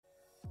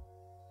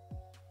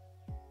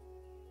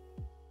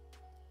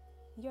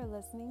You're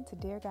listening to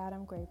Dear God,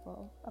 I'm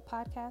Grateful, a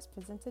podcast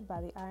presented by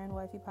the Iron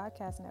Wifey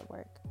Podcast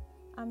Network.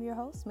 I'm your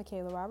host,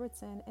 Michaela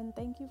Robertson, and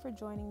thank you for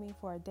joining me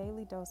for a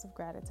daily dose of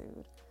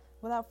gratitude.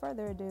 Without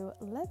further ado,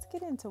 let's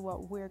get into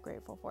what we're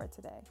grateful for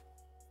today.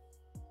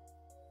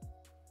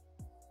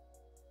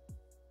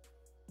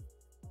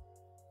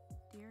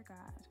 Dear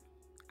God,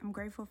 I'm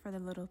grateful for the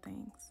little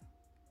things.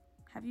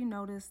 Have you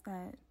noticed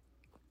that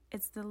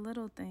it's the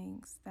little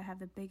things that have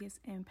the biggest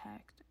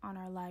impact on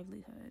our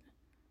livelihood,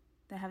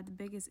 that have the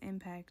biggest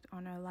impact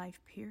on our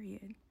life,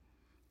 period?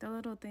 The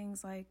little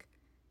things like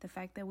the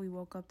fact that we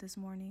woke up this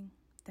morning,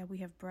 that we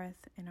have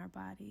breath in our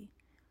body,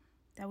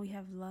 that we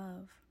have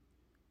love,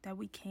 that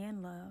we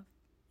can love,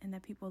 and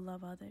that people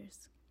love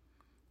others.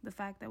 The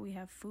fact that we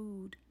have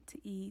food to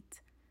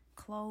eat,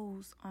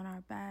 clothes on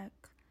our back,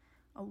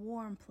 a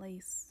warm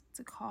place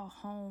to call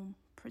home,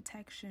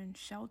 protection,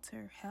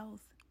 shelter,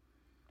 health.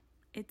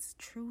 It's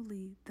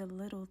truly the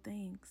little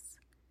things.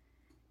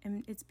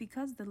 And it's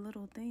because the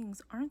little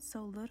things aren't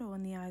so little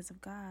in the eyes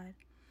of God,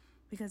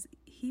 because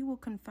He will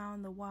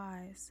confound the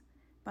wise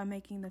by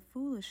making the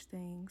foolish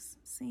things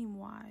seem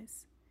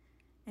wise.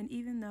 And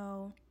even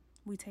though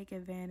we take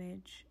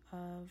advantage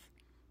of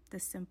the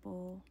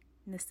simple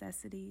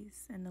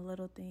necessities and the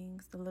little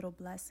things, the little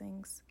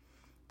blessings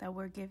that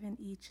we're given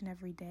each and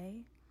every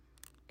day,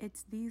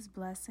 it's these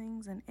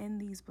blessings and in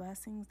these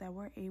blessings that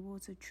we're able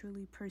to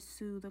truly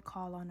pursue the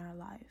call on our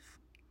life.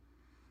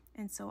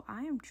 And so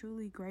I am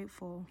truly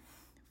grateful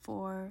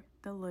for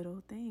the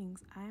little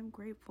things. I am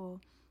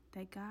grateful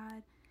that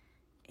God,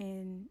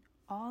 in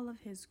all of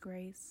His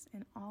grace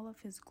and all of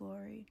His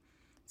glory,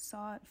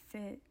 saw it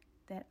fit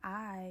that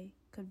I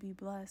could be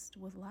blessed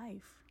with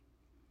life.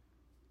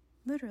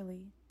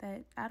 Literally,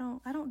 that I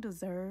don't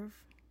deserve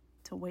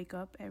to wake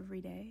up every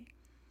day.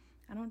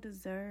 I don't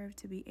deserve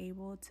to be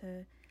able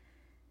to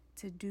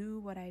do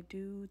what I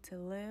do, to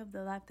live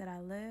the life that I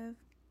live.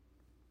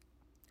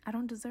 I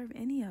don't deserve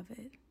any of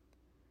it.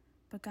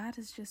 But God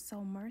is just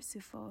so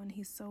merciful, and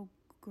He's so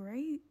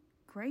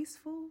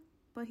graceful,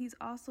 but He's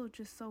also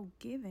just so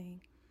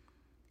giving.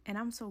 And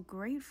I'm so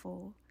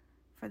grateful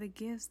for the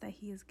gifts that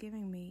He is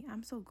giving me.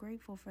 I'm so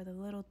grateful for the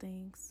little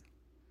things,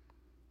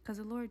 because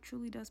the Lord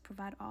truly does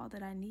provide all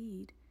that I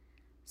need.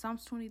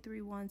 Psalms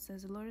 23:1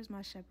 says, "The Lord is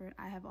my shepherd,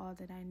 I have all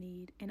that I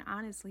need." And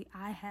honestly,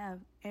 I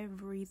have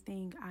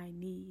everything I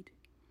need.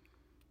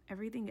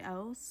 Everything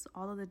else,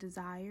 all of the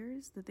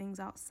desires, the things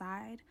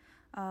outside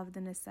of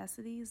the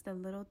necessities, the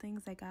little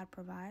things that God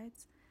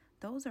provides,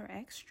 those are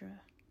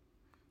extra.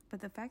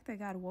 But the fact that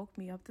God woke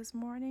me up this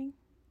morning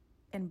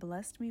and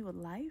blessed me with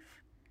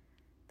life,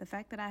 the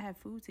fact that I have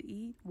food to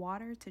eat,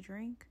 water to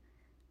drink,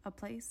 a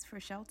place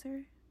for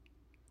shelter,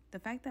 the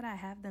fact that I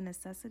have the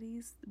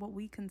necessities, what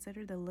we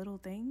consider the little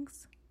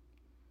things,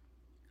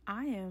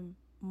 I am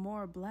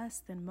more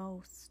blessed than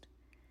most.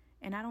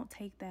 And I don't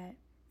take that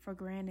for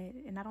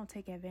granted, and I don't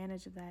take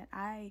advantage of that.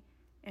 I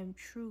am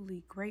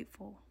truly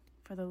grateful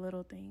for the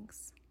little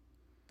things.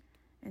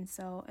 And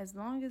so as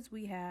long as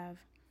we have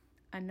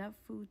enough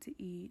food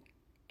to eat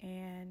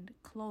and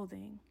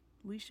clothing,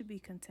 we should be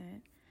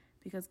content,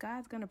 because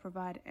God's going to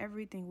provide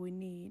everything we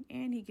need,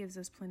 and He gives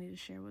us plenty to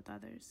share with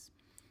others.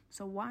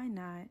 So why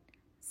not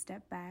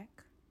step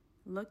back,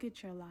 look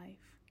at your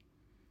life,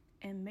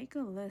 and make a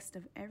list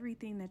of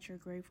everything that you're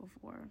grateful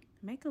for.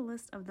 Make a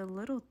list of the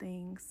little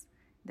things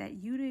that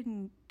you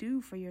didn't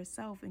do for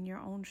yourself in your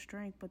own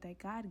strength, but that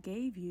God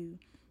gave you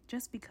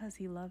just because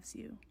He loves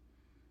you.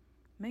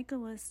 Make a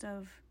list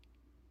of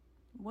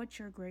what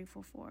you're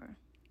grateful for,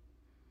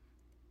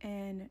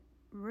 and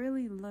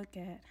really look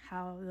at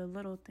how the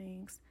little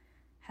things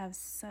have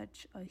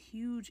such a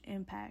huge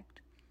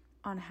impact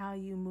on how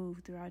you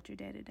move throughout your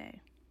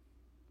day-to-day.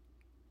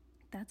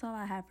 That's all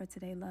I have for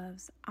today,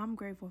 loves. I'm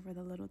grateful for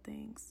the little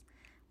things.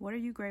 What are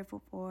you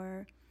grateful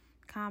for?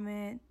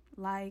 Comment,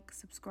 like,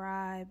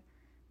 subscribe.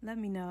 Let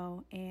me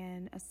know.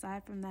 And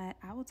aside from that,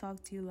 I will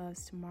talk to you,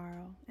 loves,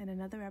 tomorrow in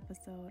another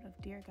episode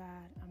of Dear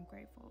God, I'm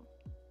Grateful.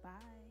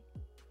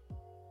 Bye.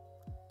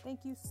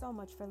 Thank you so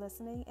much for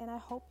listening, and I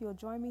hope you'll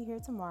join me here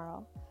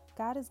tomorrow.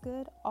 God is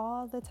good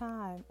all the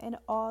time, and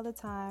all the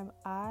time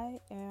I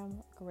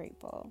am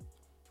grateful.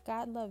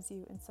 God loves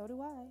you, and so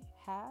do I.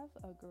 Have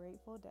a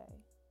grateful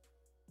day.